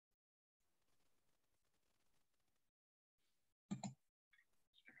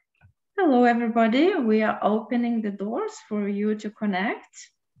Hello, everybody. We are opening the doors for you to connect.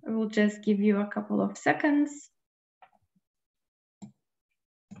 I will just give you a couple of seconds.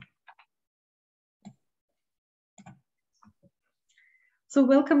 So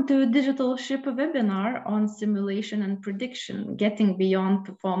welcome to Digital Ship webinar on simulation and prediction, getting beyond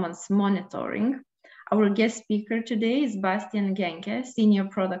performance monitoring. Our guest speaker today is Bastian Genke, Senior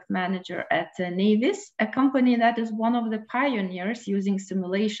Product Manager at Navis, a company that is one of the pioneers using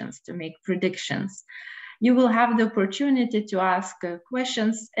simulations to make predictions. You will have the opportunity to ask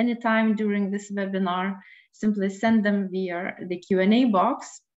questions anytime during this webinar. Simply send them via the Q&A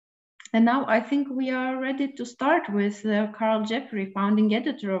box. And now I think we are ready to start with Carl Jeffrey, founding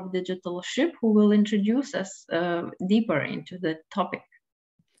editor of Digital Ship, who will introduce us deeper into the topic.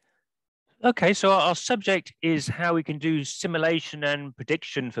 Okay, so our subject is how we can do simulation and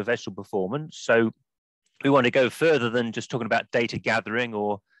prediction for vessel performance. So we want to go further than just talking about data gathering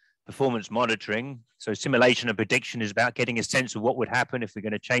or performance monitoring. So simulation and prediction is about getting a sense of what would happen if we're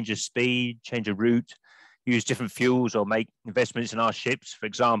going to change a speed, change a route, use different fuels or make investments in our ships. For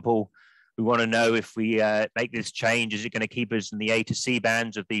example, we want to know if we make this change, is it going to keep us in the A to C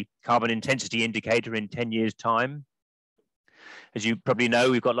bands of the carbon intensity indicator in 10 years' time? As you probably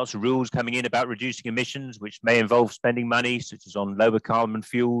know, we've got lots of rules coming in about reducing emissions, which may involve spending money, such as on lower carbon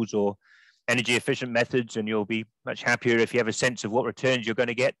fuels or energy efficient methods, and you'll be much happier if you have a sense of what returns you're going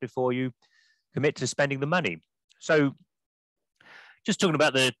to get before you commit to spending the money. So just talking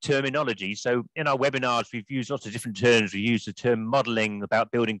about the terminology. So in our webinars, we've used lots of different terms. We use the term modeling,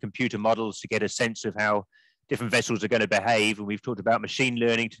 about building computer models to get a sense of how different vessels are going to behave. And we've talked about machine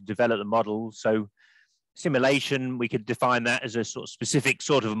learning to develop the models. So simulation, we could define that as a sort of specific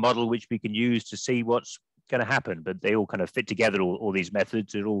sort of model which we can use to see what's going to happen. But they all kind of fit together, all these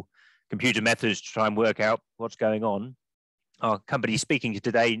methods. They're all computer methods to try and work out what's going on. Our company speaking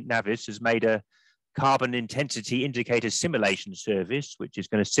today, Navis, has made a carbon intensity indicator simulation service, which is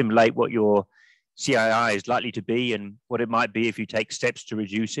going to simulate what your CII is likely to be and what it might be if you take steps to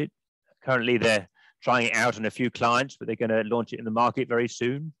reduce it. Currently, they're trying it out on a few clients, but they're going to launch it in the market very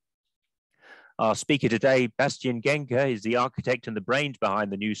soon. Our speaker today, Bastian Genke, is the architect and the brains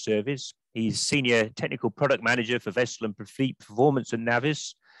behind the new service. He's Senior Technical Product Manager for Vessel and Fleet Performance at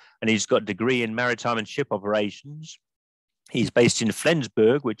Navis, and he's got a degree in Maritime and Ship Operations. He's based in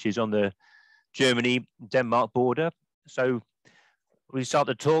Flensburg, which is on the Germany-Denmark border. So we start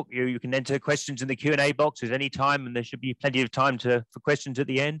the talk. You can enter questions in the Q&A box at any time, and there should be plenty of time for questions at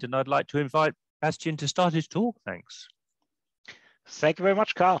the end. And I'd like to invite Bastian to start his talk. Thanks. Thank you very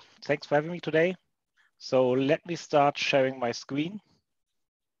much, Carl. Thanks for having me today. So let me start sharing my screen.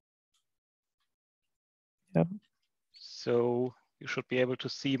 Yep. So you should be able to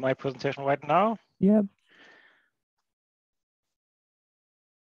see my presentation right now. Yep.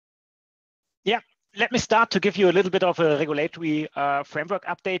 Yeah, let me start to give you a little bit of a regulatory framework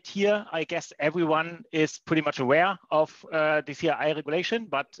update here. I guess everyone is pretty much aware of the CII regulation,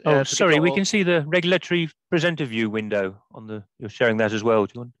 but sorry, we can see the regulatory presenter view window on the. You're sharing that as well.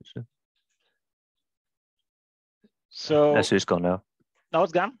 Do you want to? So that's it's gone now. Now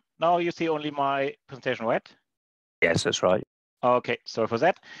it's gone. Now you see only my presentation, right? Yes, that's right. Okay, sorry for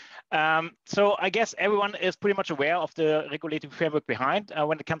that. So I guess everyone is pretty much aware of the regulatory framework behind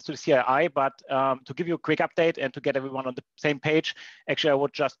when it comes to the CII, but to give you a quick update and to get everyone on the same page, actually I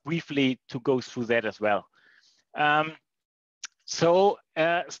would just briefly to go through that as well.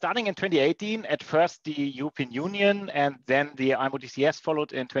 Starting in 2018, at first the European Union and then the IMO DCS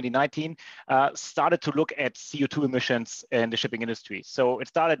followed in 2019, started to look at CO2 emissions in the shipping industry. So it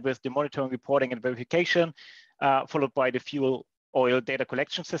started with the monitoring, reporting and verification, followed by the fuel oil data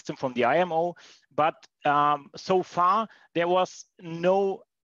collection system from the IMO. But so far, there was no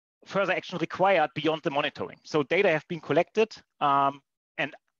further action required beyond the monitoring. So data have been collected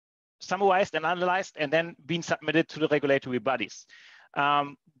and summarized and analyzed and then been submitted to the regulatory bodies.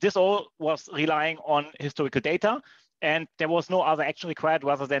 This all was relying on historical data, and there was no other action required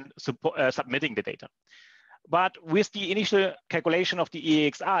rather than submitting the data. But with the initial calculation of the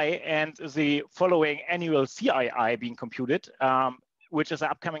EEXI and the following annual CII being computed, which is an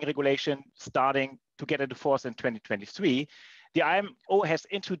upcoming regulation starting to get into force in 2023, the IMO has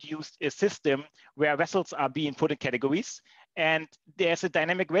introduced a system where vessels are being put in categories, and there's a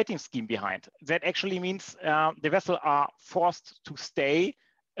dynamic rating scheme behind. That actually means the vessel are forced to stay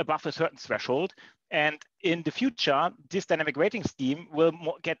above a certain threshold, and in the future, this dynamic rating scheme will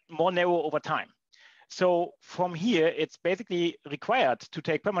get more narrow over time. So from here, it's basically required to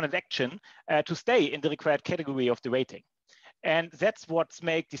take permanent action to stay in the required category of the rating. And that's what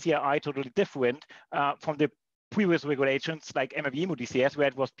makes the CII totally different from the previous regulations like MME DCS, where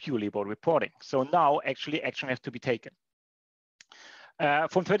it was purely about reporting. So now actually action has to be taken.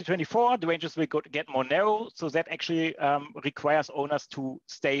 From 2024, the ranges will get more narrow, so that actually requires owners to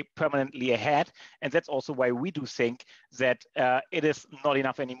stay permanently ahead. And that's also why we do think that it is not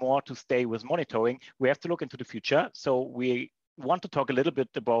enough anymore to stay with monitoring. We have to look into the future. So we want to talk a little bit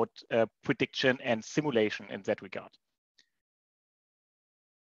about prediction and simulation in that regard.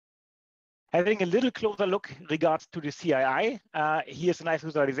 Having a little closer look regards to the CII, here's a nice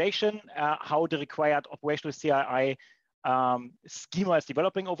visualization how the required operational CII schema is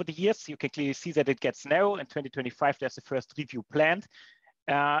developing over the years. You can clearly see that it gets narrow. In 2025, there's the first review planned.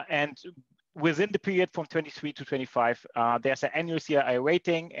 And within the period from 23 to 25, there's an annual CII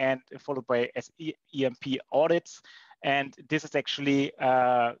rating and followed by EMP audits. And this is actually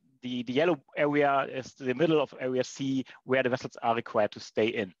the yellow area is the middle of area C, where the vessels are required to stay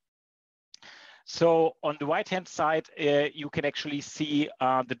in. So on the right-hand side, you can actually see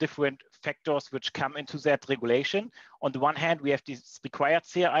the different factors which come into that regulation. On the one hand, we have this required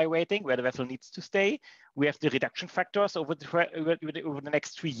CII rating where the vessel needs to stay. We have the reduction factors over the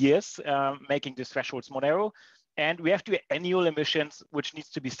next 3 years, making the thresholds more narrow. And we have the annual emissions, which needs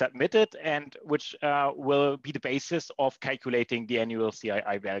to be submitted and which will be the basis of calculating the annual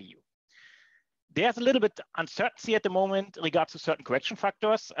CII value. There's a little bit uncertainty at the moment in regards to certain correction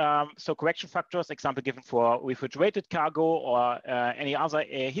factors. So correction factors, example given for refrigerated cargo or any other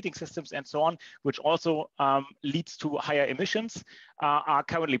heating systems and so on, which also leads to higher emissions, are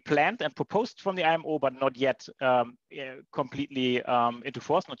currently planned and proposed from the IMO, but not yet completely into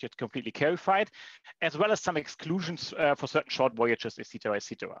force, not yet completely clarified, as well as some exclusions for certain short voyages, etc.,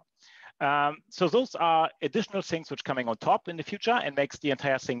 etc. So those are additional things which are coming on top in the future and makes the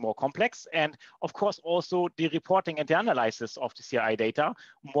entire thing more complex. And of course, also the reporting and the analysis of the CII data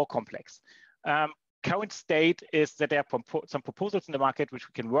more complex. Current state is that there are some proposals in the market which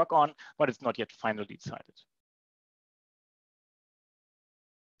we can work on, but it's not yet finally decided.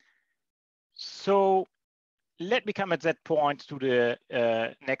 So let me come at that point to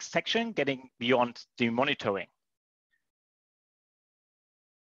the next section, getting beyond the monitoring.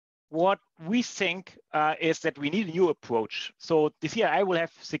 What we think is that we need a new approach. So the CII will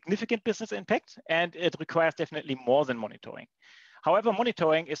have significant business impact and it requires definitely more than monitoring. However,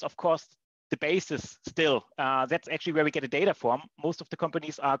 monitoring is of course the basis still. That's actually where we get the data from. Most of the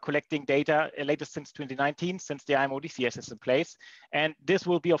companies are collecting data latest since 2019, since the IMO DCS is in place. And this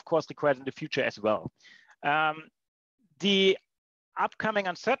will be of course required in the future as well. The upcoming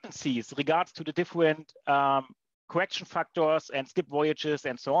uncertainties regards to the different correction factors and skip voyages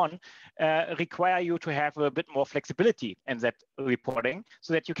and so on require you to have a bit more flexibility in that reporting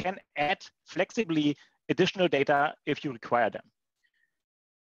so that you can add flexibly additional data if you require them.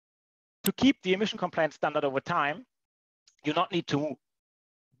 To keep the emission compliance standard over time, you not need to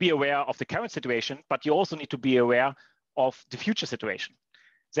be aware of the current situation, but you also need to be aware of the future situation.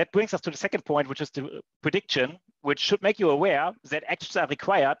 That brings us to the second point, which is the prediction, which should make you aware that actions are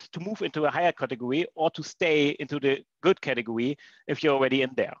required to move into a higher category or to stay into the good category if you're already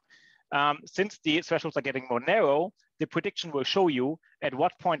in there. Since the thresholds are getting more narrow, the prediction will show you at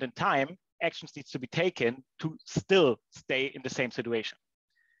what point in time actions needs to be taken to still stay in the same situation.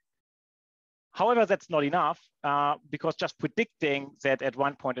 However, that's not enough because just predicting that at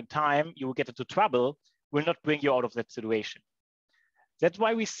one point in time you will get into trouble will not bring you out of that situation. That's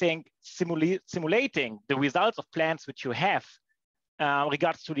why we think simulating the results of plans which you have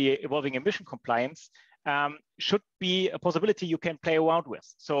regards to the evolving emission compliance should be a possibility you can play around with.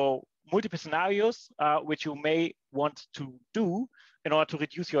 So multiple scenarios which you may want to do in order to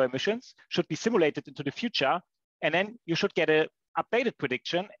reduce your emissions should be simulated into the future. And then you should get an updated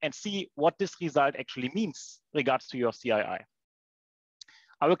prediction and see what this result actually means regards to your CII.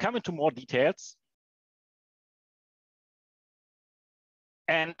 I will come into more details.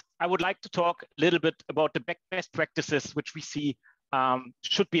 And I would like to talk a little bit about the best practices which we see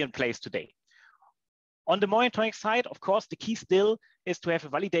should be in place today. On the monitoring side, of course, the key still is to have a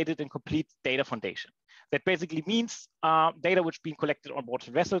validated and complete data foundation. That basically means data which being collected on board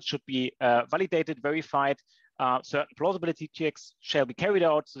the vessel should be validated, verified. Certain plausibility checks shall be carried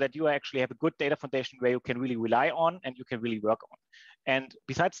out so that you actually have a good data foundation where you can really rely on and you can really work on. And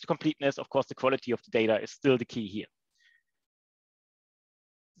besides the completeness, of course, the quality of the data is still the key here.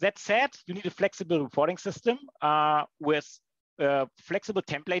 That said, you need a flexible reporting system with flexible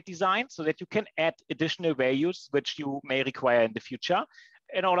template design so that you can add additional values which you may require in the future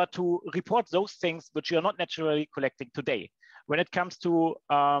in order to report those things which you are not naturally collecting today. When it comes to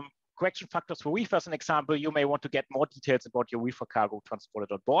correction factors for reefer as an example, you may want to get more details about your reefer cargo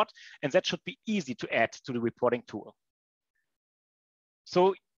transported on board, and that should be easy to add to the reporting tool.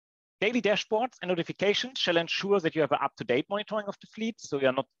 So daily dashboards and notifications shall ensure that you have an up-to-date monitoring of the fleet, so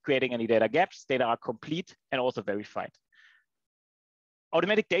you're not creating any data gaps, data are complete and also verified.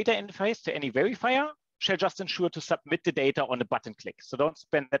 Automatic data interface to any verifier shall just ensure to submit the data on a button click. So don't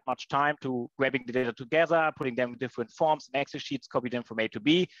spend that much time to grabbing the data together, putting them in different forms, in Excel sheets, copy them from A to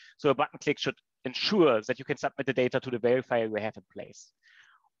B. So a button click should ensure that you can submit the data to the verifier you have in place.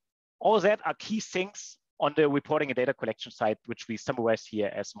 All that are key things on the reporting and data collection side, which we summarize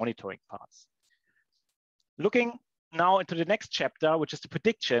here as monitoring parts. Looking now into the next chapter, which is the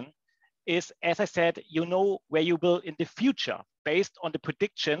prediction, is, as I said, you know where you will in the future based on the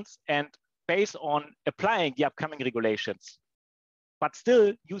predictions and based on applying the upcoming regulations, but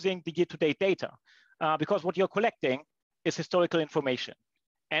still using the year-to-date data, because what you're collecting is historical information.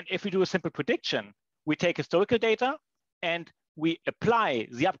 And if we do a simple prediction, we take historical data and we apply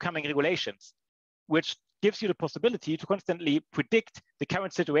the upcoming regulations, which gives you the possibility to constantly predict the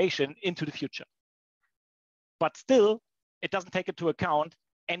current situation into the future. But still, it doesn't take into account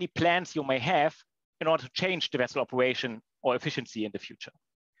any plans you may have in order to change the vessel operation or efficiency in the future.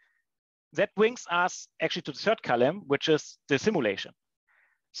 That brings us actually to the third column, which is the simulation.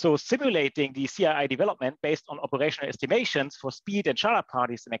 So simulating the CII development based on operational estimations for speed and charter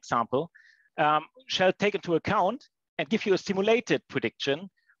parties, an example, shall take into account and give you a simulated prediction,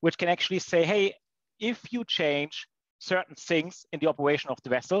 which can actually say, hey, if you change certain things in the operation of the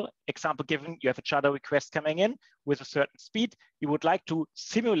vessel, example given, you have a charter request coming in with a certain speed, you would like to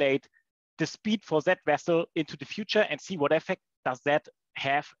simulate the speed for that vessel into the future and see what effect does that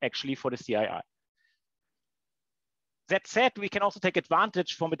have actually for the CII. That said, we can also take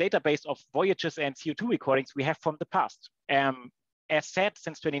advantage from a database of voyages and CO2 recordings we have from the past. As said,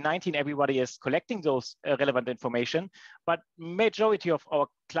 since 2019, everybody is collecting those relevant information, but majority of our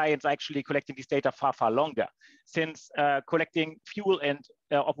clients are actually collecting this data far, far longer, since collecting fuel and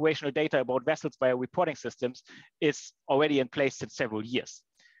operational data about vessels via reporting systems is already in place since several years.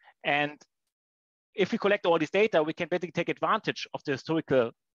 And if we collect all this data, we can basically take advantage of the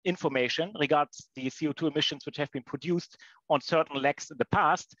historical information regards the CO2 emissions which have been produced on certain legs in the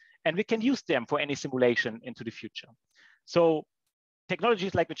past, and we can use them for any simulation into the future. So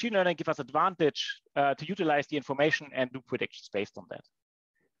technologies like machine learning give us advantage to utilize the information and do predictions based on that.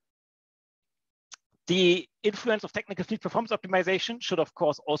 The influence of technical fleet performance optimization should, of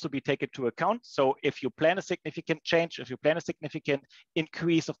course, also be taken into account. So if you plan a significant change, if you plan a significant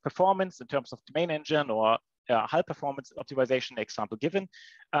increase of performance in terms of the main engine or hull performance optimization example given,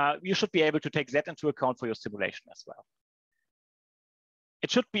 you should be able to take that into account for your simulation as well. It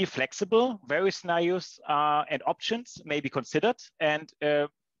should be flexible. Various scenarios and options may be considered, and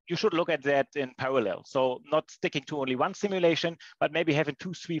you should look at that in parallel. So not sticking to only one simulation, but maybe having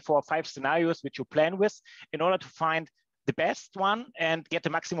 2, 3, 4, 5 scenarios which you plan with in order to find the best one and get the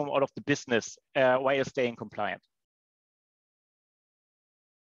maximum out of the business while staying compliant.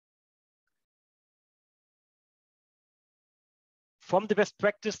 From the best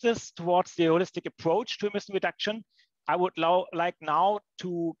practices towards the holistic approach to emission reduction, I would like now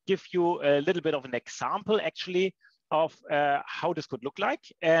to give you a little bit of an example actually of how this could look like,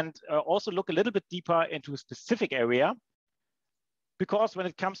 and also look a little bit deeper into a specific area, because when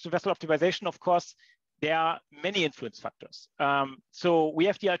it comes to vessel optimization, of course, there are many influence factors. So we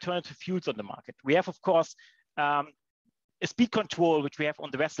have the alternative fuels on the market. We have, of course, a speed control which we have on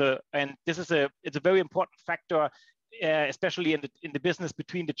the vessel, and this is it's a very important factor, especially in the business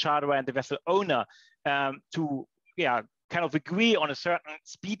between the charterer and the vessel owner, to kind of agree on a certain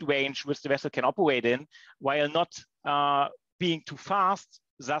speed range which the vessel can operate in, while not being too fast,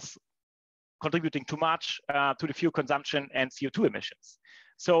 thus contributing too much to the fuel consumption and CO2 emissions.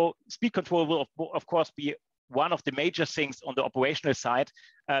 So speed control will, of course, be one of the major things on the operational side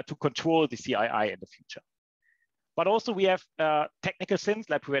to control the CII in the future. But also we have technical things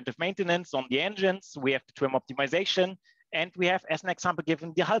like preventive maintenance on the engines, we have the trim optimization, and we have, as an example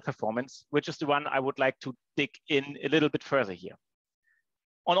given, the hull performance, which is the one I would like to dig in a little bit further here.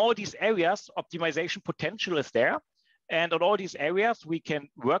 On all these areas, optimization potential is there. And on all these areas, we can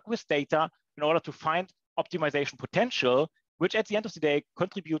work with data in order to find optimization potential, which at the end of the day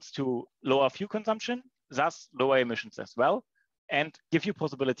contributes to lower fuel consumption, thus lower emissions as well, and give you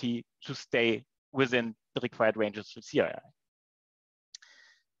possibility to stay within the required ranges for CII.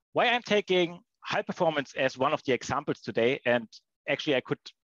 Why I'm taking high performance as one of the examples today, and actually I could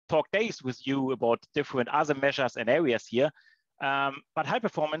talk days with you about different other measures and areas here, but high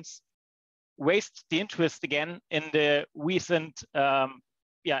performance raised the interest again in the recent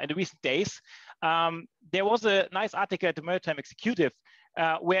in the recent days, there was a nice article at the Maritime Executive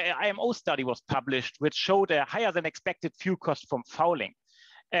where an IMO study was published, which showed a higher than expected fuel cost from fouling.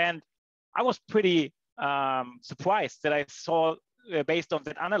 And I was pretty surprised that I saw, based on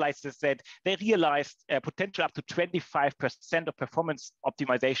that analysis, that they realized potential up to 25% of performance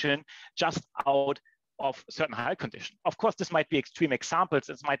optimization just out of certain hull condition. Of course, this might be extreme examples,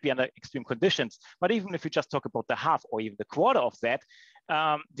 this might be under extreme conditions, but even if you just talk about the half or even the quarter of that,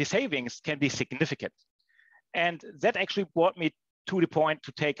 the savings can be significant. And that actually brought me to the point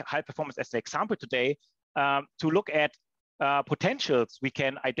to take high performance as an example today, to look at potentials we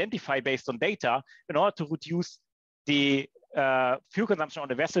can identify based on data in order to reduce the fuel consumption on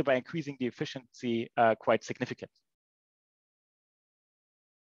the vessel by increasing the efficiency quite significant.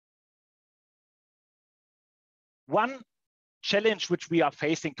 One challenge which we are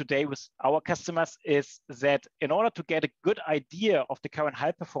facing today with our customers is that in order to get a good idea of the current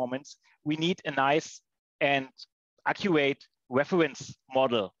hull performance, we need a nice and accurate reference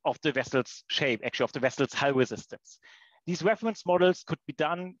model of the vessel's shape, actually of the vessel's hull resistance. These reference models could be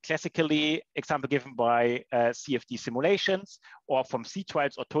done classically, example given by CFD simulations or from sea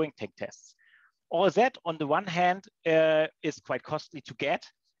trials or towing tank tests. All that on the one hand is quite costly to get.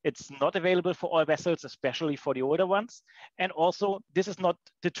 It's not available for all vessels, especially for the older ones. And also, this is not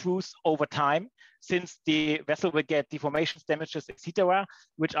the truth over time, since the vessel will get deformations, damages, etc.,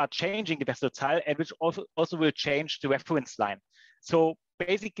 which are changing the vessel's hull and which also will change the reference line. So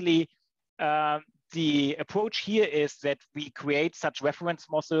basically, the approach here is that we create such reference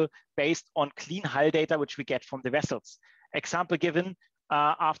model based on clean hull data, which we get from the vessels. Example given,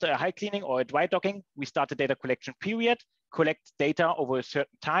 after a hull cleaning or a dry docking, we start the data collection period, collect data over a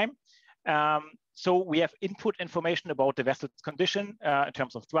certain time. So we have input information about the vessel's condition in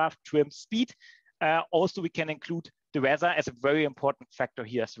terms of draft, trim, speed. Also, we can include the weather as a very important factor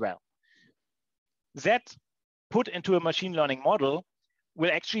here as well. That put into a machine learning model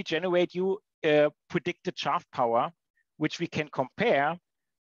will actually generate you a predicted shaft power, which we can compare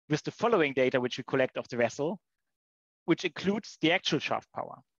with the following data which we collect of the vessel, which includes the actual shaft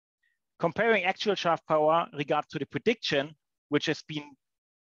power. Comparing actual shaft power regard to the prediction, which has been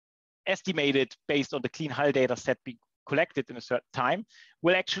estimated based on the clean hull data set being collected in a certain time,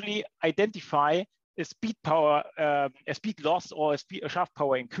 will actually identify a speed power, a speed loss or a shaft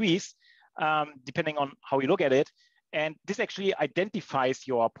power increase, depending on how you look at it. And this actually identifies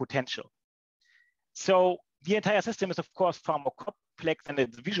your potential. So the entire system is, of course, far more complex than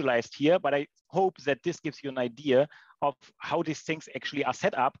it's visualized here, but I hope that this gives you an idea of how these things actually are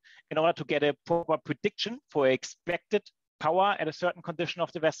set up in order to get a proper prediction for expected power at a certain condition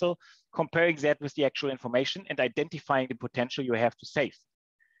of the vessel, comparing that with the actual information and identifying the potential you have to save.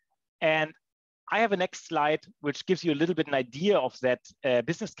 And I have a next slide, which gives you a little bit an idea of that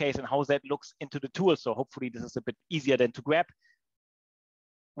business case and how that looks into the tool. So hopefully this is a bit easier than to grab,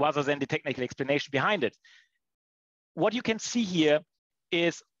 rather than the technical explanation behind it. What you can see here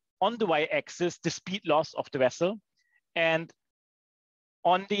is on the y-axis, the speed loss of the vessel. And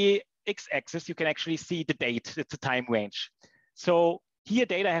on the x-axis, you can actually see the date, it's a time range. So here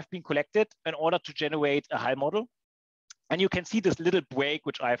data have been collected in order to generate a hull model. And you can see this little break,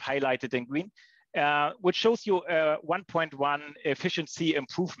 which I've highlighted in green, which shows you a 1.1 efficiency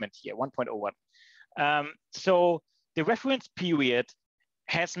improvement here, 1.01. So the reference period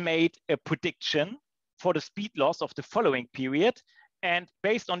has made a prediction for the speed loss of the following period. And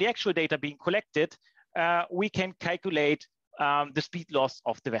based on the actual data being collected, we can calculate the speed loss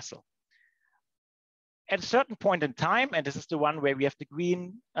of the vessel. At a certain point in time, and this is the one where we have the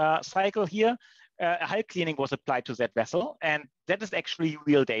green cycle here, a hull cleaning was applied to that vessel, and that is actually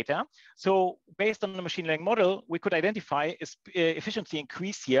real data. So based on the machine learning model, we could identify an efficiency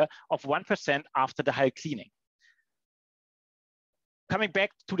increase here of 1% after the hull cleaning. Coming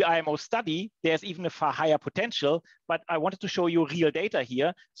back to the IMO study, there's even a far higher potential, but I wanted to show you real data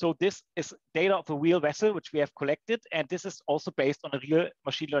here. So this is data of a real vessel, which we have collected, and this is also based on a real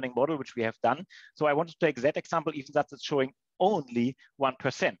machine learning model, which we have done. So I wanted to take that example, even that it's showing only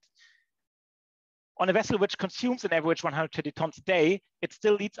 1%. On a vessel which consumes an average 130 tons a day, it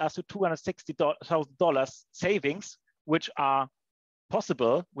still leads us to $260,000 savings, which are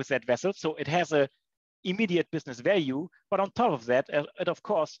possible with that vessel. So it has a immediate business value, but on top of that, it of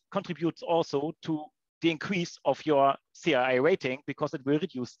course contributes also to the increase of your CII rating because it will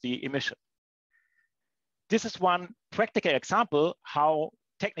reduce the emission. This is one practical example how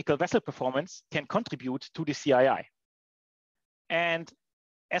technical vessel performance can contribute to the CII. And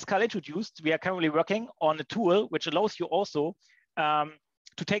as Carl introduced, we are currently working on a tool which allows you also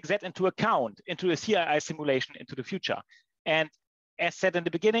to take that into account, into a CII simulation into the future. And as said in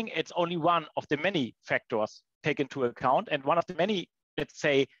the beginning, it's only one of the many factors taken into account, and one of the many, let's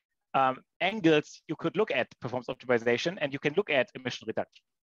say, angles you could look at performance optimization, and you can look at emission reduction.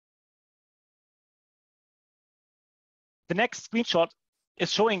 The next screenshot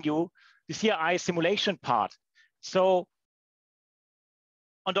is showing you the CRI simulation part. So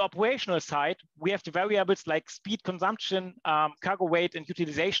on the operational side, we have the variables like speed, consumption, cargo weight, and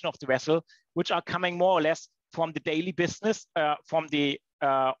utilization of the vessel, which are coming more or less from the daily business, from the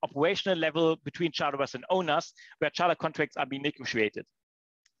operational level between charterers and owners, where charter contracts are being negotiated.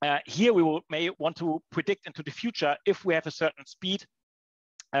 Here we may want to predict into the future if we have a certain speed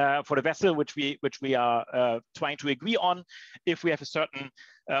for the vessel, which we are trying to agree on, if we have a certain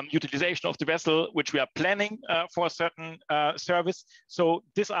utilization of the vessel, which we are planning for a certain service. So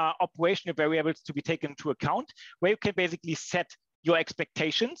these are operational variables to be taken into account, where you can basically set your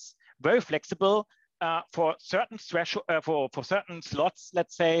expectations, very flexible, for certain threshold, for certain slots,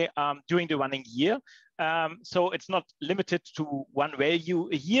 let's say, during the running year. So it's not limited to one value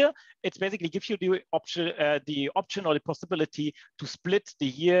a year. It's basically gives you the option or the possibility to split the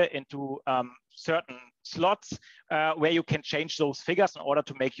year into certain slots where you can change those figures in order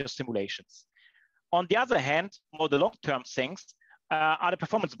to make your simulations. On the other hand, more the long-term things are the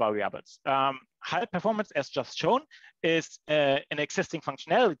performance variables. High performance, as just shown, is an existing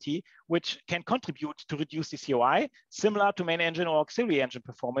functionality which can contribute to reduce the COI, similar to main engine or auxiliary engine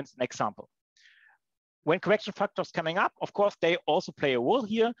performance, an example. When correction factors coming up, of course, they also play a role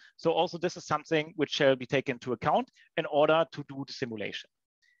here. So also this is something which shall be taken into account in order to do the simulation.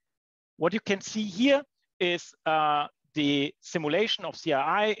 What you can see here is the simulation of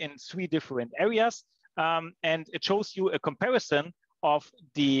CRI in 3 different areas. And it shows you a comparison of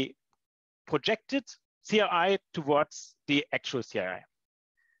the projected CRI towards the actual CRI.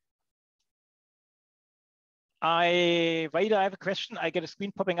 Vaida, I have a question. I get a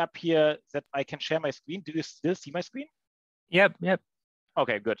screen popping up here that I can share my screen. Do you still see my screen? Yep.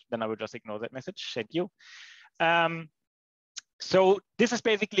 Okay, good. Then I will just ignore that message. Thank you. So this is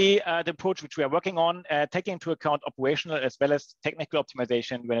basically the approach which we are working on, taking into account operational as well as technical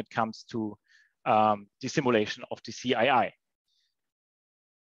optimization when it comes to the simulation of the CII.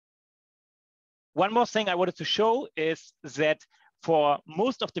 One more thing I wanted to show is that for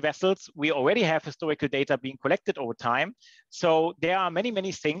most of the vessels, we already have historical data being collected over time. So there are many,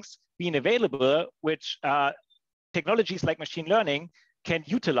 many things being available which technologies like machine learning can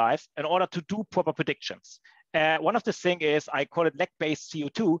utilize in order to do proper predictions. One of the things is, I call it leg-based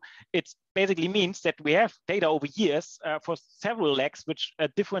CO2. It basically means that we have data over years for several legs, which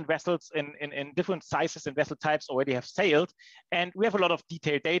different vessels in different sizes and vessel types already have sailed. And we have a lot of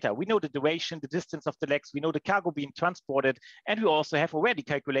detailed data. We know the duration, the distance of the legs, we know the cargo being transported, and we also have already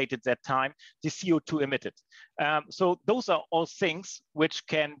calculated that time, the CO2 emitted. So those are all things which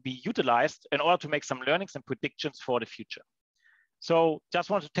can be utilized in order to make some learnings and predictions for the future. So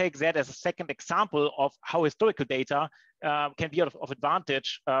just want to take that as a second example of how historical data can be of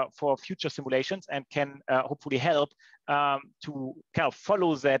advantage for future simulations and can hopefully help to kind of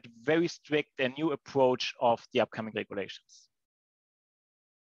follow that very strict and new approach of the upcoming regulations.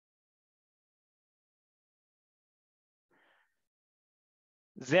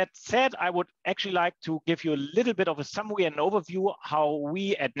 That said, I would actually like to give you a little bit of a summary and overview how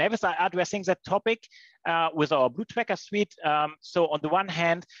we at Navis are addressing that topic with our Blue Tracker suite. So on the one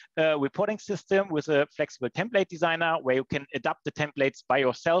hand, a reporting system with a flexible template designer where you can adapt the templates by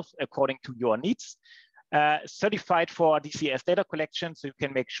yourself according to your needs. Certified for DCS data collection, so you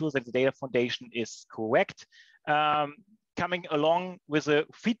can make sure that the data foundation is correct. Coming along with a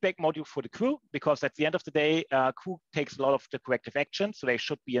feedback module for the crew, because at the end of the day, crew takes a lot of the corrective action, so they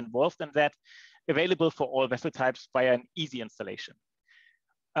should be involved in that. Available for all vessel types via an easy installation.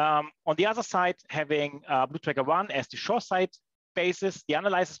 On the other side, having Blue Tracker 1 as the shoreside basis, the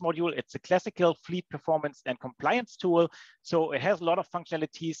analysis module, it's a classical fleet performance and compliance tool. So it has a lot of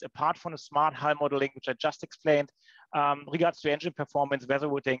functionalities apart from the smart hull modeling, which I just explained, regards to engine performance, weather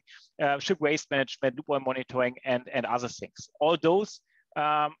routing, ship waste management, loop oil monitoring, and other things. All those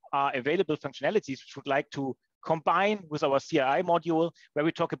are available functionalities which would like to combine with our CRI module, where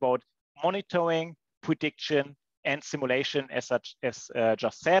we talk about monitoring, prediction, and simulation as such as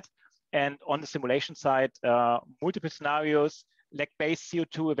just said. And on the simulation side, multiple scenarios, leg-based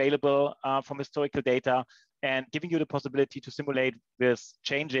CO2 available from historical data, and giving you the possibility to simulate with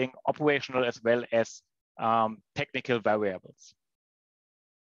changing operational as well as technical variables.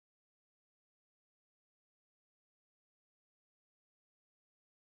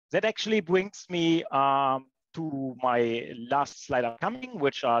 That actually brings me to my last slide upcoming,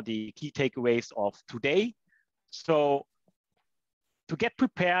 which are the key takeaways of today. So to get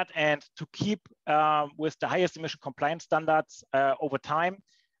prepared and to keep with the highest emission compliance standards over time.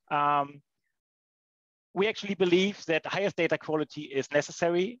 We actually believe that the highest data quality is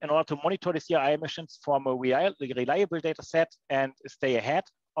necessary in order to monitor the CII emissions from a reliable data set and stay ahead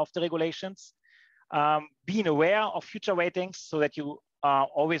of the regulations. Being aware of future ratings so that you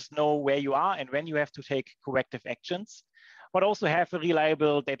always know where you are and when you have to take corrective actions, but also have a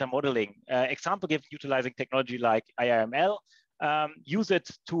reliable data modeling. Example given utilizing technology like IRML, use it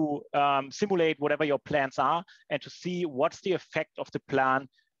to simulate whatever your plans are and to see what's the effect of the plan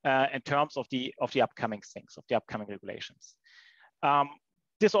in terms of the upcoming things, of the upcoming regulations.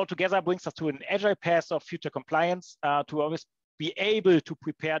 This all together brings us to an agile path of future compliance to always be able to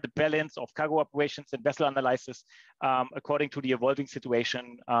prepare the balance of cargo operations and vessel analysis according to the evolving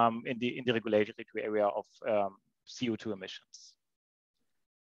situation in the regulatory area of CO2 emissions.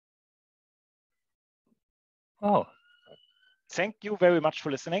 Oh, thank you very much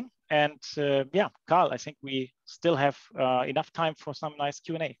for listening. And yeah, Carl, I think we still have enough time for some nice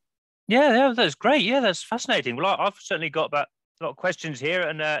Q&A. Yeah, that's great. Yeah, that's fascinating. Well, I've certainly got a lot of questions here.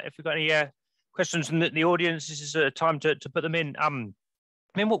 And if we've got any questions from the audience, this is a time to put them in. I mean,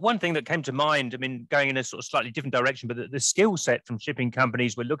 one thing that came to mind, I mean, going in a sort of slightly different direction, but the skill set from shipping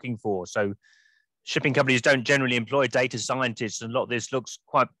companies we're looking for. So shipping companies don't generally employ data scientists, and a lot of this looks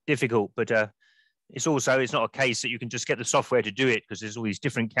quite difficult, but it's not a case that you can just get the software to do it, because there's all these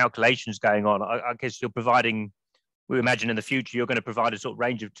different calculations going on. I guess you're providing, we imagine in the future, you're going to provide a sort of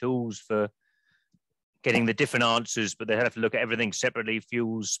range of tools for getting the different answers, but they have to look at everything separately: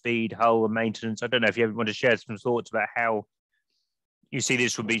 fuels, speed, hull, and maintenance. I don't know if you ever want to share some thoughts about how you see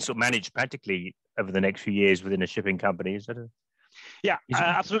this will be sort of managed practically over the next few years within a shipping company. Is that Yeah,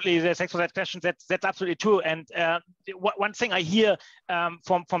 absolutely. Thanks for that question. That's absolutely true. And one thing I hear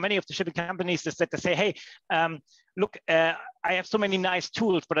from many of the shipping companies is that they say, hey, look, I have so many nice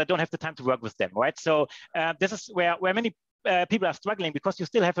tools, but I don't have the time to work with them, right? So this is where many people are struggling, because you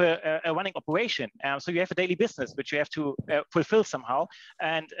still have a running operation. So you have a daily business, which you have to fulfill somehow.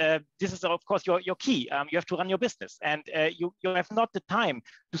 And this is, of course, your key. You have to run your business, and you have not the time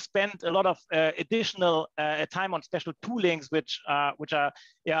to spend a lot of additional time on special toolings, which are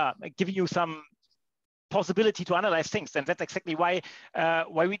giving you some possibility to analyze things. And that's exactly why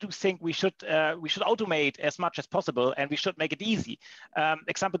we do think we should automate as much as possible, and we should make it easy.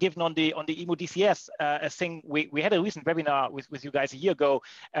 Example given on the IMO DCS thing, we had a recent webinar with you guys a year ago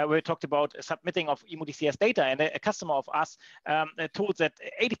where we talked about submitting of IMO DCS data, and a customer of us told that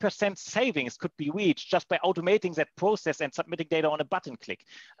 80% savings could be reached just by automating that process and submitting data on a button click.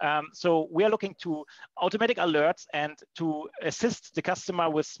 So we are looking to automatic alerts and to assist the customer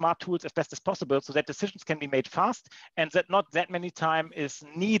with smart tools as best as possible, so that decisions can be made fast, and that not that many time is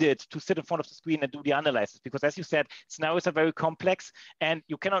needed to sit in front of the screen and do the analysis. Because as you said, scenarios are very complex, and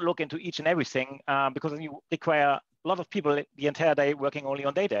you cannot look into each and everything because you require a lot of people the entire day working only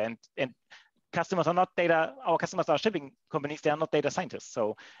on data. And customers are not data, our customers are shipping companies, they are not data scientists.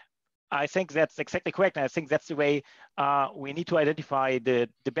 So I think that's exactly correct. And I think that's the way we need to identify the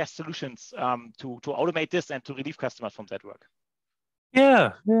best solutions to automate this and to relieve customers from that work.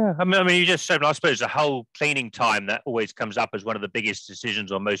 Yeah. I mean, you just said, I suppose the whole cleaning time, that always comes up as one of the biggest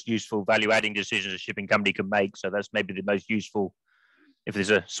decisions or most useful value-adding decisions a shipping company can make. So that's maybe the most useful. If there's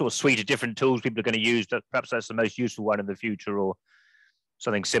a sort of suite of different tools people are going to use, perhaps that's the most useful one in the future, or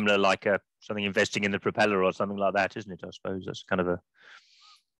something similar like something investing in the propeller or something like that, isn't it? I suppose that's kind of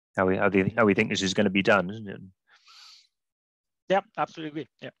how we think this is going to be done, isn't it? Yeah, absolutely.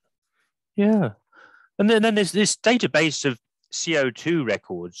 Yeah. And then there's this database of CO2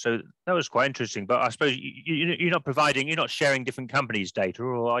 records. So that was quite interesting. But I suppose you're not sharing different companies' data,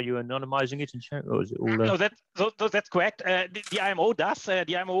 or are you anonymizing it and sharing, or is it all? No, that's correct. The IMO does.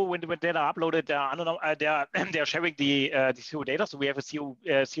 The IMO, when data are uploaded, they're sharing the CO data. So we have a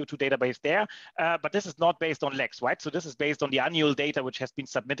CO2 database there. But this is not based on legs, right? So this is based on the annual data which has been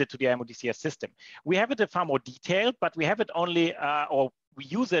submitted to the IMO DCS system. We have it in far more detail, but we have it only, we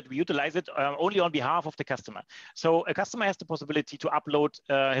utilize it only on behalf of the customer. So a customer has the possibility to upload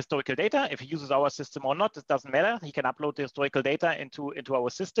historical data. If he uses our system or not, it doesn't matter. He can upload the historical data into our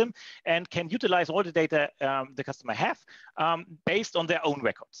system and can utilize all the data the customer have based on their own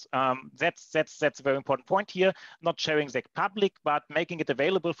records. That's a very important point here. Not sharing the public, but making it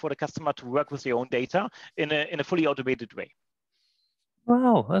available for the customer to work with their own data in a fully automated way.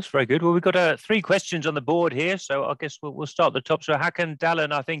 Wow, that's very good. Well, we've got 3 questions on the board here, so I guess we'll start at the top. So Hakan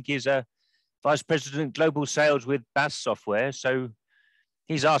Dallen, I think, is a Vice President Global Sales with BAS Software. So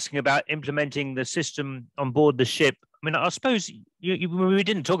he's asking about implementing the system on board the ship. I mean, I suppose we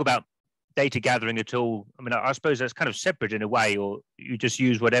didn't talk about data gathering at all? I mean, I suppose that's kind of separate in a way, or you just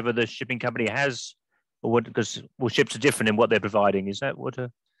use whatever the shipping company has, or what? Because ships are different in what they're providing. Is that what?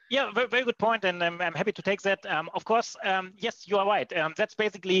 Yeah, very good point, and I'm happy to take that. Of course, yes, you are right. That's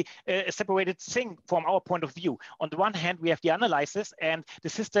basically a separated thing from our point of view. On the one hand, we have the analysis, and the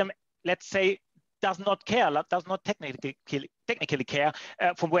system, let's say, does not technically care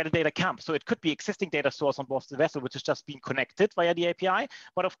from where the data comes. So it could be existing data source on board the vessel, which is just being connected via the API.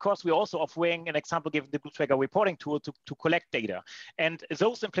 But of course, we're also offering an example, given the Blue Tracker reporting tool to collect data. And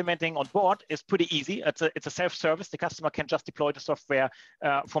those implementing on board is pretty easy. It's a self-service. The customer can just deploy the software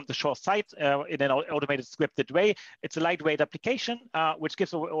from the shore site in an automated scripted way. It's a lightweight application, which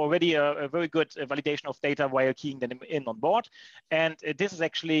gives already a very good validation of data while keying them in on board. And this is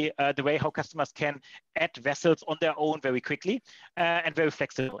actually the way how customers can add vessels on their own very quickly and very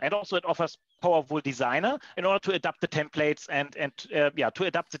flexible. And also it offers powerful designer in order to adapt the templates and to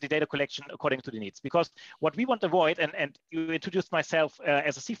adapt the data collection according to the needs. Because what we want to avoid, and you introduced myself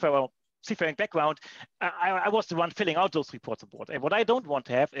as a seafaring background, I was the one filling out those reports on board. And what I don't want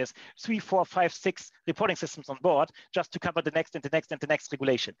to have is 3, 4, 5, 6 reporting systems on board just to cover the next and the next and the next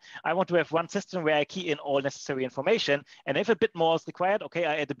regulation. I want to have one system where I key in all necessary information. And if a bit more is required, okay,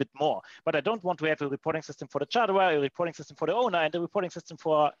 I add a bit more. But I don't want to have a reporting system for the charterer, a reporting system for the owner, and a reporting system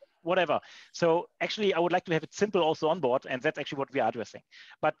for whatever. So actually, I would like to have it simple also on board, and that's actually what we are addressing.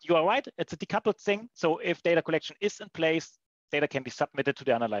 But you are right, it's a decoupled thing. So if data collection is in place, data can be submitted to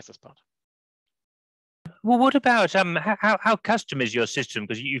the analysis part. Well, what about how custom is your system?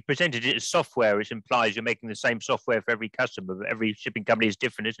 Because you've presented it as software, which implies you're making the same software for every customer. But every shipping company is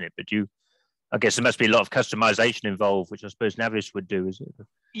different, isn't it? But I guess there must be a lot of customization involved, which I suppose Navis would do, is it?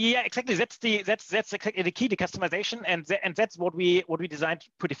 Yeah, exactly. That's exactly the key, the customization, and that's what we designed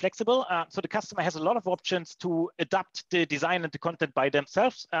pretty flexible. So the customer has a lot of options to adapt the design and the content by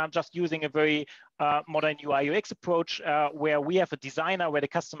themselves, just using a very modern UI UX approach, where we have a designer where the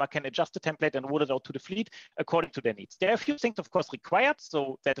customer can adjust the template and roll it out to the fleet according to their needs. There are a few things, of course, required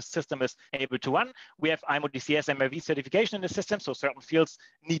so that the system is able to run. We have IMO DCS MRV certification in the system, so certain fields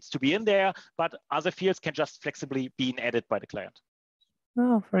needs to be in there, but other fields can just flexibly be added by the client.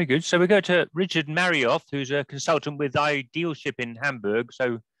 Oh, very good. So we go to Richard Marioff, who's a consultant with Ideal Ship in Hamburg.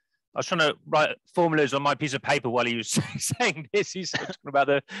 So I was trying to write formulas on my piece of paper while he was saying this. He's talking about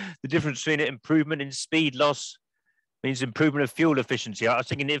the difference between improvement in speed loss means improvement of fuel efficiency. I was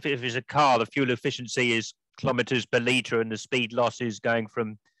thinking if it's a car, the fuel efficiency is kilometers per litre and the speed loss is going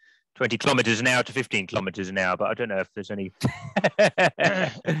from 20 kilometers an hour to 15 kilometers an hour, but I don't know if there's any. You want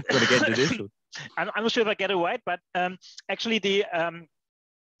to get into this? Or? I'm not sure if I get it right, but actually the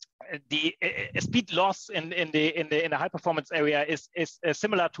speed loss in the high performance area is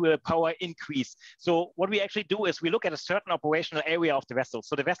similar to a power increase. So what we actually do is we look at a certain operational area of the vessel.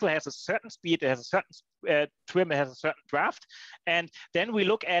 So the vessel has a certain speed, it has a certain trim, it has a certain draft, and then we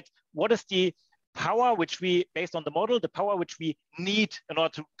look at what is the power which we, based on the model, the power which we need in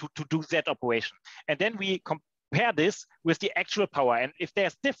order to do that operation. And then we compare this with the actual power. And if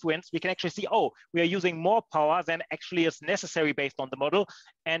there's difference, we can actually see, oh, we are using more power than actually is necessary based on the model.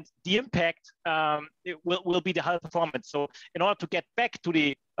 And the impact will be the hull performance. So in order to get back to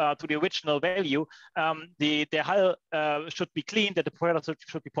the original value, the hull should be cleaned, and the propellers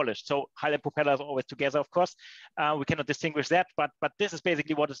should be polished. So hull and propellers are always together, of course. We cannot distinguish that, but this is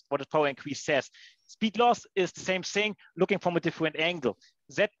basically what a power increase says. Speed loss is the same thing, looking from a different angle.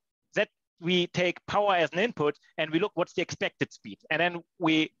 That we take power as an input and we look what's the expected speed. And then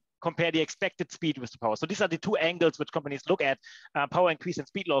we compare the expected speed with the power. So these are the two angles which companies look at. Power increase and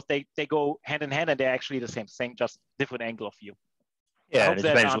speed loss, they go hand in hand, and they're actually the same thing, just different angle of view. Yeah, I hope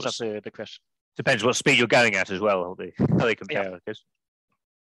that answers the question. Depends what speed you're going at as well, how they compare, yeah. I guess.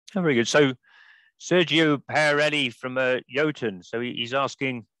 Oh, very good. So Sergio Parelli from Jotun. So he's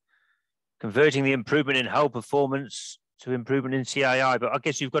asking, converting the improvement in hull performance to improvement in CII, but I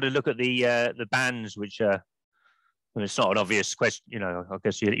guess you've got to look at the bands, which well, it's not an obvious question. You know, I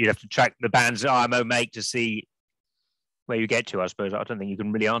guess you'd have to track the bands that IMO make to see where you get to. I suppose I don't think you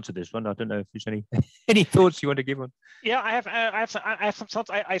can really answer this one. I don't know if there's any thoughts you want to give on. Yeah, I have some thoughts.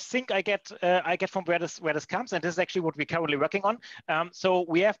 I think I get from where this comes, and this is actually what we're currently working on. So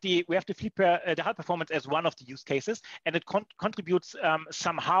we have the hull performance as one of the use cases, and it contributes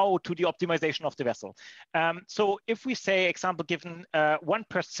somehow to the optimization of the vessel. So if we say, example given,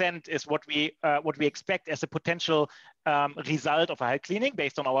 1% is what we expect as a potential result of a hull cleaning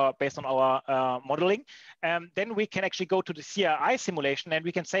based on our modeling, then we can actually go to the CII simulation and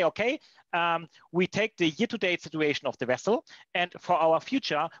we can say, okay, we take the year-to-date situation of the vessel, and for our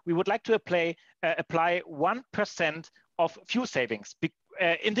future, we would like to apply 1% of fuel savings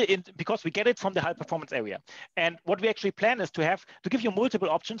because we get it from the high performance area. And what we actually plan is to give you multiple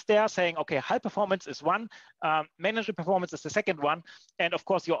options there, saying, okay, high performance is one, manager performance is the second one, and of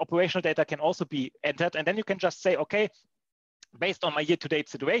course your operational data can also be entered. And then you can just say, okay, based on my year-to-date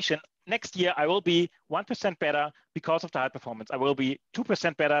situation, next year I will be 1% better because of the high performance. I will be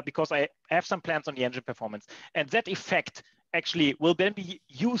 2% better because I have some plans on the engine performance. And that effect actually will then be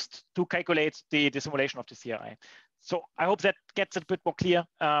used to calculate the simulation of the CRI. So I hope that gets a bit more clear.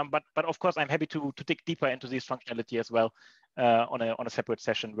 But of course, I'm happy to dig deeper into this functionality as well on a separate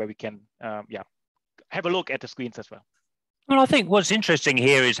session where we can have a look at the screens as well. Well, I think what's interesting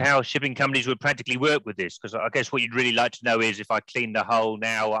here is how shipping companies would practically work with this, because I guess what you'd really like to know is, if I clean the hull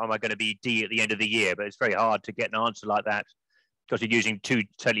now, am I going to be D at the end of the year? But it's very hard to get an answer like that because you're using two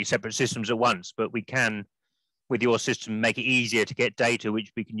totally separate systems at once. But we can, with your system, make it easier to get data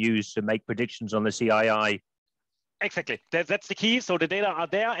which we can use to make predictions on the CII. Exactly, that's the key. So the data are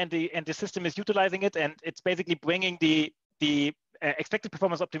there, and the system is utilizing it, and it's basically bringing the expected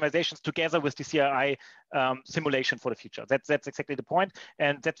performance optimizations together with the CRI simulation for the future. That's exactly the point,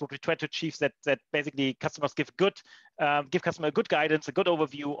 and that's what we try to achieve. That basically customers give customer good guidance, a good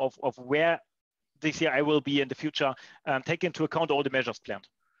overview of where the CRI will be in the future, take into account all the measures planned.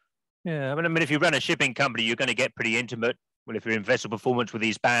 Yeah, I mean, if you run a shipping company, you're going to get pretty intimate. Well, if you're in vessel performance with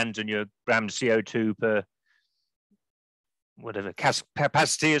these bands and your grams CO2 per whatever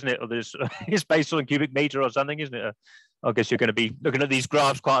capacity, isn't it? Or it's based on cubic meter or something, isn't it? I guess you're going to be looking at these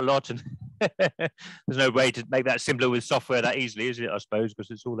graphs quite a lot, and there's no way to make that simpler with software that easily, is it? I suppose, because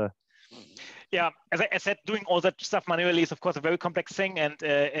it's all a... Yeah, as I said, doing all that stuff manually is of course a very complex thing, and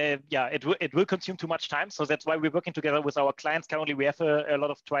yeah, it will consume too much time. So that's why we're working together with our clients. Currently, we have a lot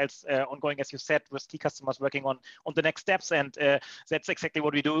of trials ongoing, as you said, with key customers working on the next steps, and that's exactly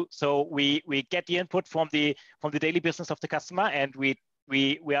what we do. So we get the input from the daily business of the customer, and we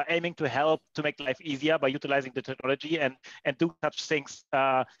are aiming to help to make life easier by utilizing the technology and do such things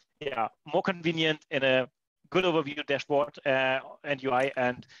more convenient in a good overview dashboard and UI,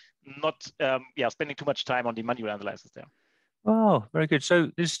 and not spending too much time on the manual analysis there. Oh, very good. So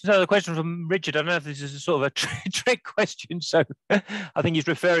this is another question from Richard. I don't know if this is a sort of a trick question. So I think he's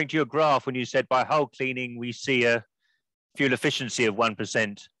referring to your graph when you said by hull cleaning we see a fuel efficiency of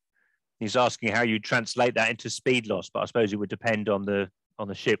 1%. He's asking how you translate that into speed loss, but I suppose it would depend on the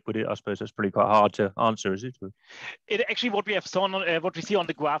ship, would it? I suppose that's pretty quite hard to answer, is it? It actually, what we have shown, what we see on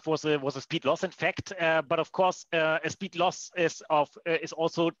the graph was a speed loss, in fact. But of course, a speed loss is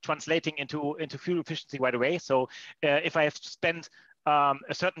also translating into fuel efficiency right away. So if I have to spend a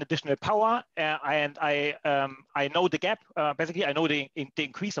certain additional power, and I know the gap. Basically, I know the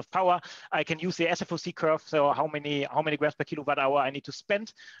increase of power. I can use the SFOC curve. So how many grams per kilowatt hour I need to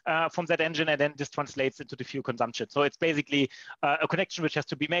spend from that engine, and then this translates into the fuel consumption. So it's basically a connection which has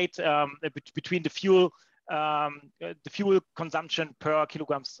to be made between the fuel consumption per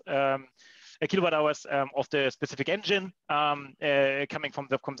kilograms. Kilowatt hours of the specific engine coming from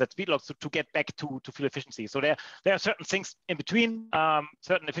that speed loss to get back to fuel efficiency. So there are certain things in between,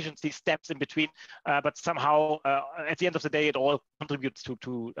 certain efficiency steps in between, but somehow at the end of the day, it all contributes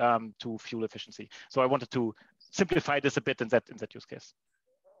to fuel efficiency. So I wanted to simplify this a bit in that use case.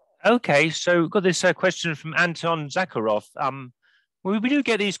 Okay, so we've got this question from Anton Zakharov. We do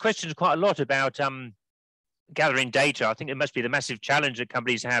get these questions quite a lot about gathering data. I think it must be the massive challenge that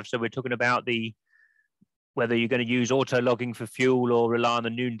companies have. So we're talking about whether you're going to use auto logging for fuel or rely on the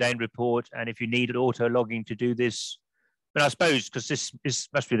noonday report, and if you need auto logging to do this. But I suppose because this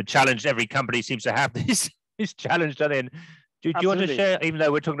must be the challenge, every company seems to have this challenge. Do you want to share? Even though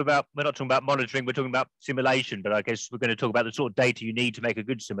we're not talking about monitoring, we're talking about simulation. But I guess we're going to talk about the sort of data you need to make a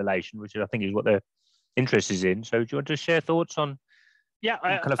good simulation, which I think is what their interest is in. So do you want to share thoughts on? Yeah,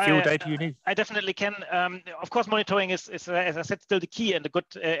 what kind of fuel data you need? I definitely can. Of course, monitoring is, as I said, still the key and a good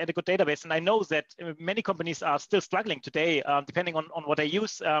database. And I know that many companies are still struggling today, depending on what they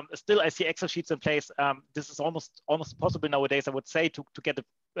use. Still, I see Excel sheets in place. This is almost impossible nowadays, I would say, to get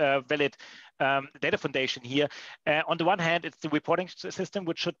a valid data foundation here. On the one hand, it's the reporting system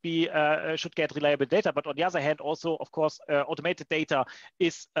which should get reliable data, but on the other hand, also, of course, automated data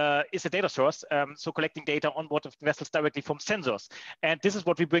is a data source. So collecting data on board of the vessels directly from sensors. And this is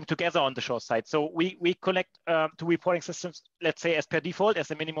what we bring together on the shore side. So we collect two reporting systems, let's say as per default,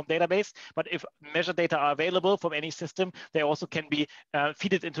 as a minimum database. But if measure data are available from any system, they also can be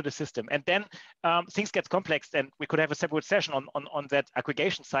feeded into the system. And then things get complex, and we could have a separate session on that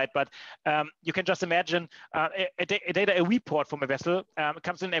aggregation side. But you can just imagine a report from a vessel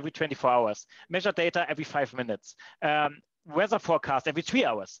comes in every 24 hours. Measure data every 5 minutes. weather forecast every 3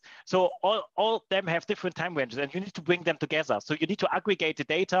 hours. So all of them have different time ranges, and you need to bring them together. So you need to aggregate the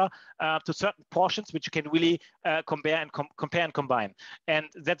data to certain portions, which you can really compare and combine. And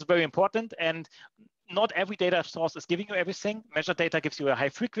that's very important. And not every data source is giving you everything. Measured data gives you a high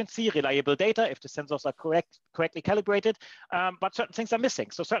frequency, reliable data if the sensors are correctly calibrated, but certain things are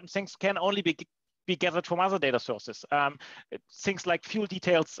missing. So certain things can only be gathered from other data sources. Things like fuel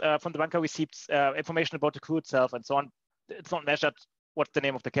details from the bunker receipts, information about the crew itself, and so on. It's not measured. What's the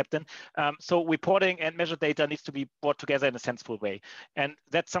name of the captain? So reporting and measured data needs to be brought together in a sensible way, and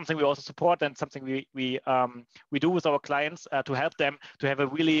that's something we also support and something we do with our clients to help them to have a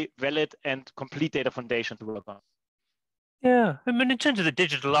really valid and complete data foundation to work on. Yeah, I mean, in terms of the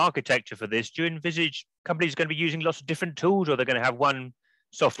digital architecture for this, do you envisage companies are going to be using lots of different tools, or they're going to have one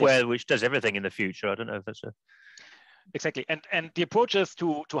software which does everything in the future? I don't know if that's a... Exactly, and the approach is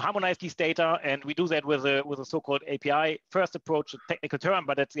to harmonize these data, and we do that with a so-called API first approach, a technical term,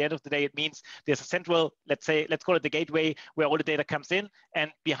 but at the end of the day, it means there's a central, let's call it the gateway, where all the data comes in,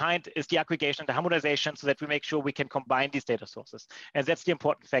 and behind is the aggregation, the harmonization, so that we make sure we can combine these data sources. And that's the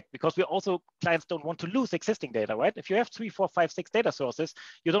important fact, because we also, clients don't want to lose existing data, right? If you have 3, 4, 5, 6 data sources,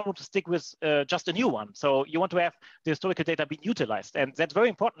 you don't want to stick with just a new one. So you want to have the historical data being utilized, and that's very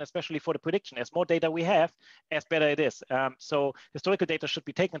important, especially for the prediction. As more data we have, as better it is. So historical data should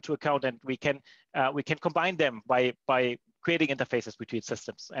be taken into account, and we can combine them by creating interfaces between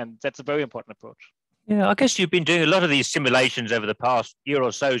systems, and that's a very important approach. Yeah, I guess you've been doing a lot of these simulations over the past year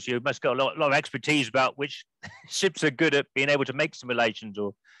or so, so you must got a lot of expertise about which ships are good at being able to make simulations,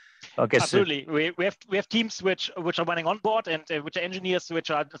 or I guess absolutely. We have teams which are running on board, and which are engineers which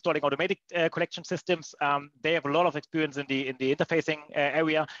are installing automatic collection systems. They have a lot of experience in the interfacing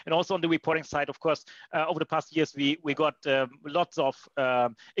area, and also on the reporting side. Of course, over the past years, we got lots of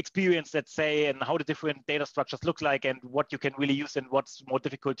experience, let's say, and how the different data structures look like, and what you can really use and what's more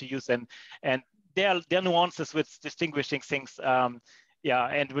difficult to use, and there are nuances with distinguishing things,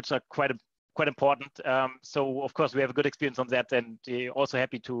 and which are quite important. So of course we have a good experience on that, and also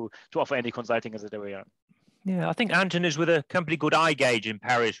happy to offer any consulting as it area. Yeah, I think Anton is with a company called iGauge in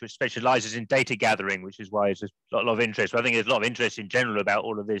Paris, which specializes in data gathering, which is why there's a lot of interest. But I think there's a lot of interest in general about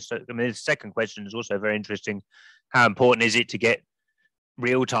all of this. So, I mean, the second question is also very interesting. How important is it to get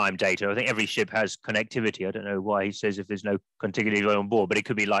real-time data? I think every ship has connectivity. I don't know why he says if there's no contiguity on board, but it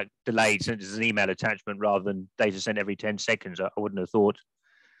could be like delayed, sent as an email attachment rather than data sent every 10 seconds. I wouldn't have thought.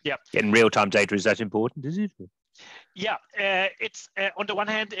 Yeah, getting real-time data is that important, is it? Yeah, it's on the one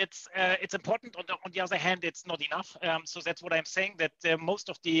hand, it's important. On the other hand, it's not enough. So that's what I'm saying. That most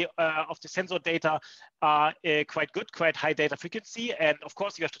of the sensor data are quite good, quite high data frequency, and of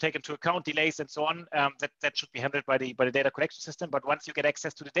course you have to take into account delays and so on. That should be handled by the data collection system. But once you get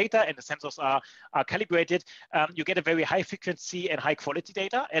access to the data and the sensors are calibrated, you get a very high frequency and high quality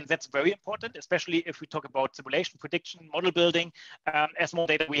data, and that's very important, especially if we talk about simulation, prediction, model building. As more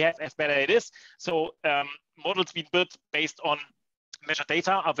data we have, as better it is. So models being built based on measured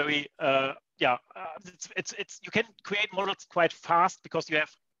data are very you can create models quite fast because you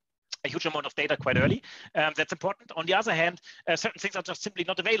have a huge amount of data quite early. That's important. On the other hand, certain things are just simply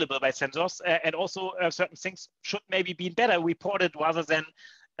not available by sensors, and also certain things should maybe be better reported rather than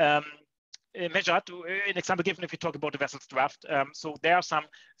measured. An example given if you talk about the vessel's draft. So there are some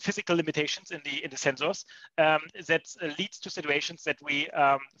physical limitations in the sensors that leads to situations that we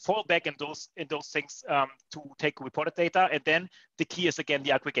fall back in those things to take reported data, and then the key is again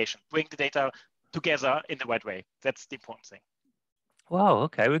the aggregation. Bring the data together in the right way. That's the important thing. Wow.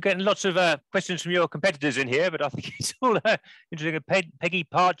 Okay, we're getting lots of questions from your competitors in here, but I think it's all interesting. Peggy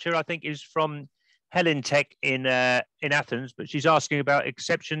Parcher, I think, is from Helen Tech in Athens, but she's asking about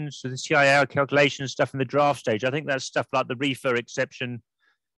exceptions to the CIR calculation stuff in the draft stage. I think that's stuff like the reefer exception.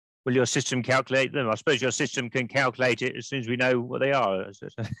 Will your system calculate them? I suppose your system can calculate it as soon as we know what they are.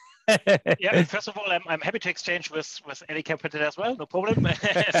 Yeah, first of all, I'm happy to exchange with any competitor as well, no problem.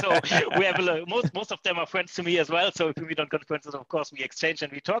 So we have most of them are friends to me as well. So if we meet on conferences, of course, we exchange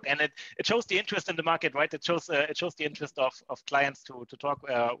and we talk, and it shows the interest in the market, right? It shows the interest of clients to talk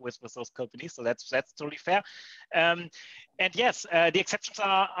with those companies. So that's totally fair. And yes, the exceptions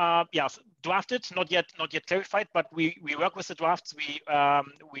are drafted, not yet clarified, but we work with the drafts.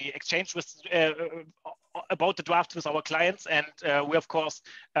 We exchange with about the draft with our clients, and we of course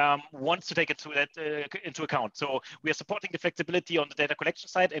want to take it into account. So we are supporting the flexibility on the data collection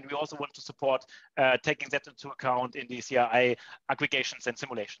side, and we also want to support taking that into account in the CRI aggregations and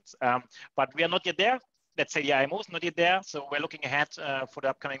simulations. But we are not yet there. Let's say the IMO is not yet there, so we're looking ahead for the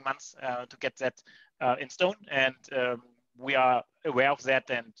upcoming months to get that in stone, and we are aware of that,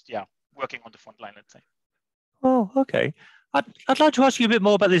 and working on the front line, let's say. Oh, okay. I'd like to ask you a bit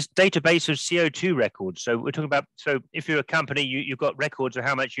more about this database of CO2 records. So we're talking about, so if you're a company, you've got records of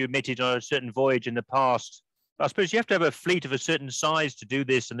how much you emitted on a certain voyage in the past. I suppose you have to have a fleet of a certain size to do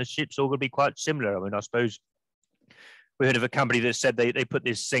this, and the ships all going to be quite similar. I mean, I suppose we heard of a company that said they put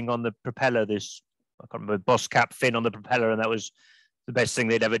this thing on the propeller, this, I can't remember, boss cap fin on the propeller, and that was the best thing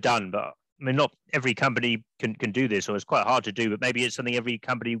they'd ever done. But I mean, not every company can do this, or it's quite hard to do, but maybe it's something every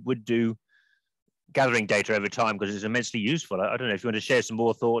company would do, gathering data over time, because it's immensely useful. I don't know if you want to share some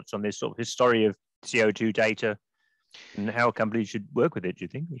more thoughts on this sort of history of CO2 data and how companies should work with it, do you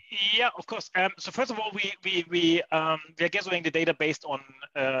think? Yeah, of course. So first of all, we are gathering the data based on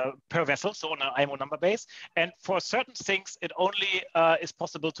per vessel, so on an IMO number base. And for certain things, it only is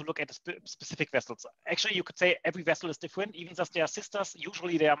possible to look at specific vessels. Actually, you could say every vessel is different, even though they are sisters.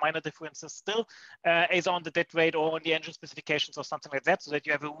 Usually there are minor differences still, either on the dead weight or on the engine specifications or something like that, so that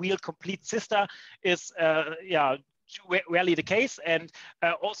you have a real complete sister is, rarely the case. And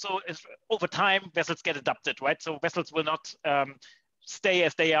also over time, vessels get adapted, right? So vessels will not stay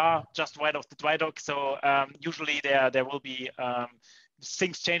as they are just right off the dry dock. So usually there will be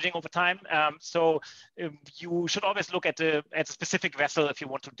things changing over time. So you should always look at a specific vessel if you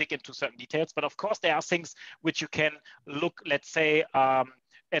want to dig into certain details. But of course, there are things which you can look, let's say,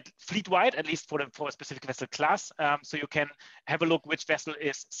 at fleet-wide, at least for a specific vessel class. So you can have a look which vessel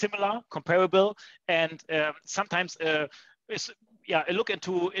is similar, comparable, and sometimes a look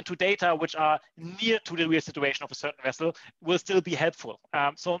into data which are near to the real situation of a certain vessel will still be helpful.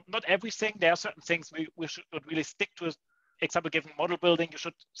 So not everything. There are certain things we should really stick to. Example, given model building, you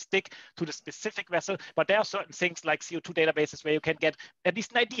should stick to the specific vessel, but there are certain things like CO2 databases where you can get at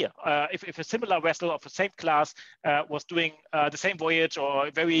least an idea. If a similar vessel of the same class was doing the same voyage or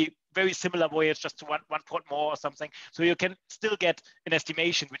a very, very similar voyage, just to one port more or something, so you can still get an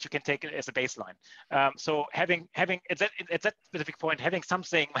estimation which you can take as a baseline. So having at that specific point, having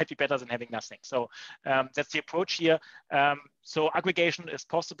something might be better than having nothing. So that's the approach here. So aggregation is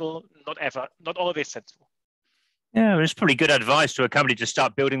possible, not always sensible. Yeah, it's pretty good advice to a company to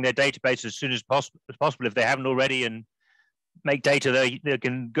start building their database as soon as possible if they haven't already, and make data they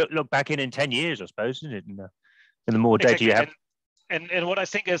can look back in 10 years, I suppose, isn't it? And the more data you have. And what I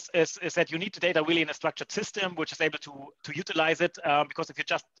think is that you need the data really in a structured system, which is able to utilize it. Because if you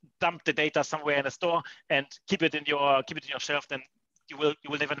just dump the data somewhere in a store and keep it in your shelf, then you will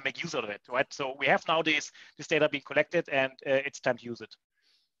never make use of it, right? So we have now this data being collected, and it's time to use it.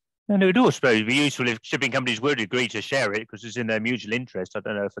 And it would also be useful if shipping companies would agree to share it, because it's in their mutual interest. I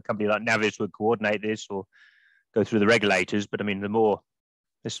don't know if a company like Navis would coordinate this or go through the regulators, but I mean, the more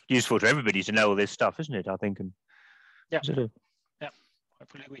it's useful to everybody to know all this stuff, isn't it? I think. And yeah, I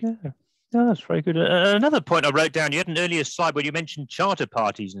fully agree. Yeah. No, that's very good. Another point I wrote down, you had an earlier slide where you mentioned charter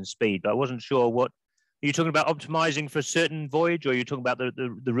parties and speed, but I wasn't sure what. Are you talking about optimizing for a certain voyage, or are you talking about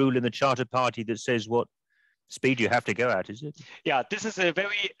the rule in the charter party that says what speed you have to go at, is it? Yeah, this is a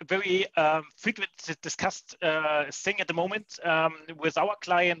very, very frequent discussed thing at the moment with our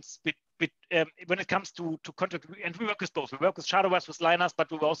clients. When it comes to contract, and we work with both. We work with charterers, with liners,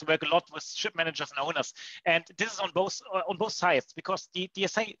 but we also work a lot with ship managers and owners. And this is on both sides, because the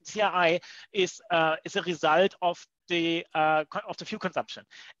CII is a result of the fuel consumption.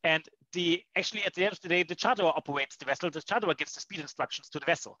 And actually at the end of the day, the charterer operates the vessel. The charterer gives the speed instructions to the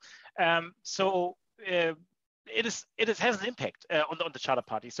vessel. It has an impact on the charter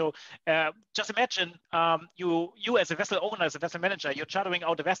party. So just imagine you as a vessel owner, as a vessel manager, you're chartering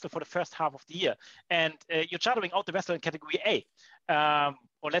out the vessel for the first half of the year, and you're chartering out the vessel in category A,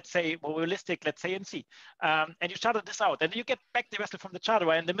 or let's say more realistic, let's say in C, and you charter this out, and you get back the vessel from the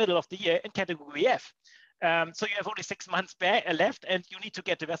charterer in the middle of the year in category F. So you have only 6 months left, and you need to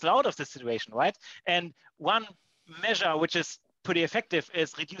get the vessel out of this situation, right? And one measure which is pretty effective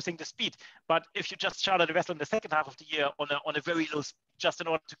is reducing the speed. But if you just charter the vessel in the second half of the year on a very low speed, just in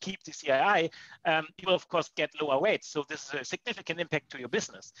order to keep the CII, you will of course get lower rates. So this is a significant impact to your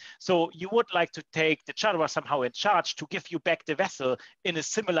business. So you would like to take the charterer somehow in charge to give you back the vessel in a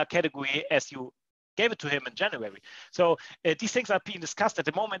similar category as you gave it to him in January. So these things are being discussed at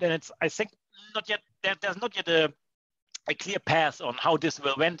the moment, and it's, I think, not yet. There's not yet a clear path on how this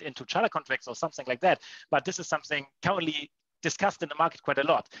will went into charter contracts or something like that. But this is something currently discussed in the market quite a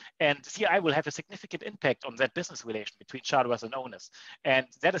lot, and CI will have a significant impact on that business relation between charterers and owners, and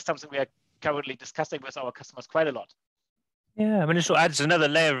that is something we are currently discussing with our customers quite a lot. Yeah, I mean, it sort of adds another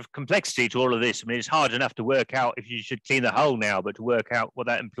layer of complexity to all of this. I mean, it's hard enough to work out if you should clean the hull now, but to work out what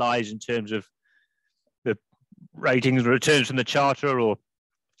that implies in terms of the ratings and returns from the charter, or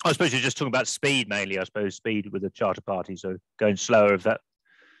I suppose you're just talking about speed mainly. I suppose speed with the charter party, so going slower, if that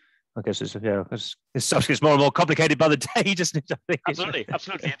I guess it's this stuff gets more and more complicated by the day, doesn't it? I think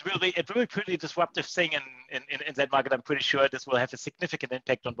absolutely. It will be pretty disruptive thing in that market. I'm pretty sure this will have a significant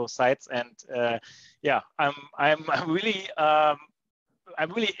impact on both sides. And yeah, I'm really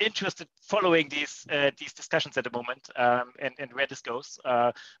interested following these discussions at the moment, and where this goes.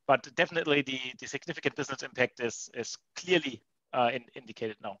 But definitely the significant business impact is clearly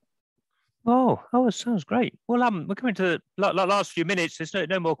indicated now. Oh, it sounds great. Well, we're coming to the last few minutes. There's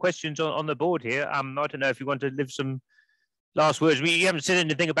no more questions on the board here. I don't know if you want to leave some last words. You haven't said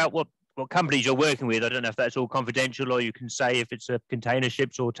anything about what companies you're working with. I don't know if that's all confidential, or you can say if it's container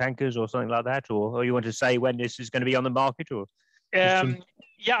ships or tankers or something like that, or you want to say when this is going to be on the market, or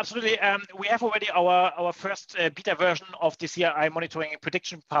yeah, absolutely. We have already our first beta version of the CRI monitoring and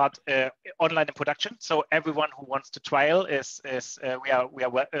prediction part online in production. So everyone who wants to trial we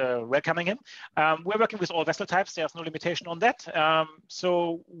are welcoming him. We're working with all vessel types. There's no limitation on that.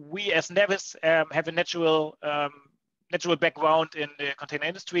 So we as Navis have a natural background in the container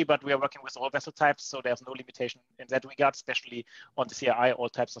industry, but we are working with all vessel types, so there's no limitation in that regard, especially on the CRI, all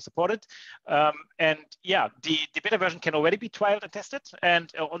types are supported. And yeah, the beta version can already be trialed and tested.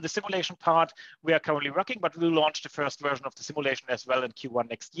 And on the simulation part, we are currently working, but we'll launch the first version of the simulation as well in Q1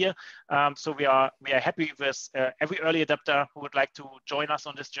 next year. So we are happy with every early adopter who would like to join us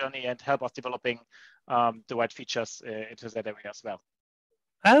on this journey and help us developing the right features into that area as well.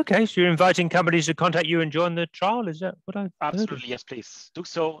 Okay, so you're inviting companies to contact you and join the trial. Is that what I absolutely heard? Yes, please do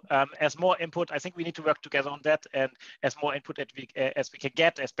so. As more input, I think we need to work together on that, and as more input as we can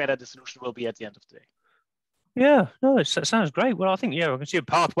get, as better the solution will be at the end of the day. Yeah, no, it sounds great. Well, I think I can see a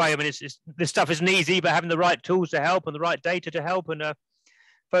pathway. I mean, this stuff isn't easy, but having the right tools to help and the right data to help and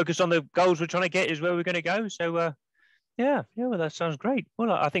focus on the goals we're trying to get is where we're going to go. So yeah, well, that sounds great.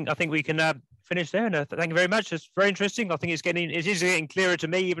 Well, I think we can finish there. And thank you very much. It's very interesting. I think it is getting clearer to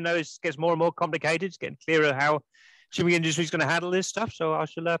me, even though it gets more and more complicated. It's getting clearer how shipping industry is going to handle this stuff. So I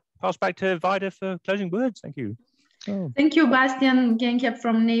shall pass back to Vida for closing words. Thank you. Oh. Thank you, Bastian Genke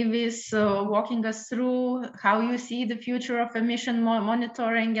from Navis, walking us through how you see the future of emission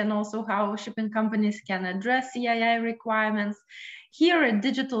monitoring and also how shipping companies can address CII requirements. Here at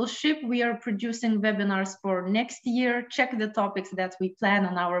Digital Ship, we are producing webinars for next year. Check the topics that we plan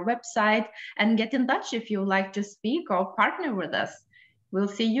on our website and get in touch if you would like to speak or partner with us. We'll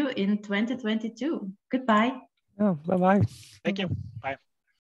see you in 2022. Goodbye. Oh, bye-bye. Thank you. Bye.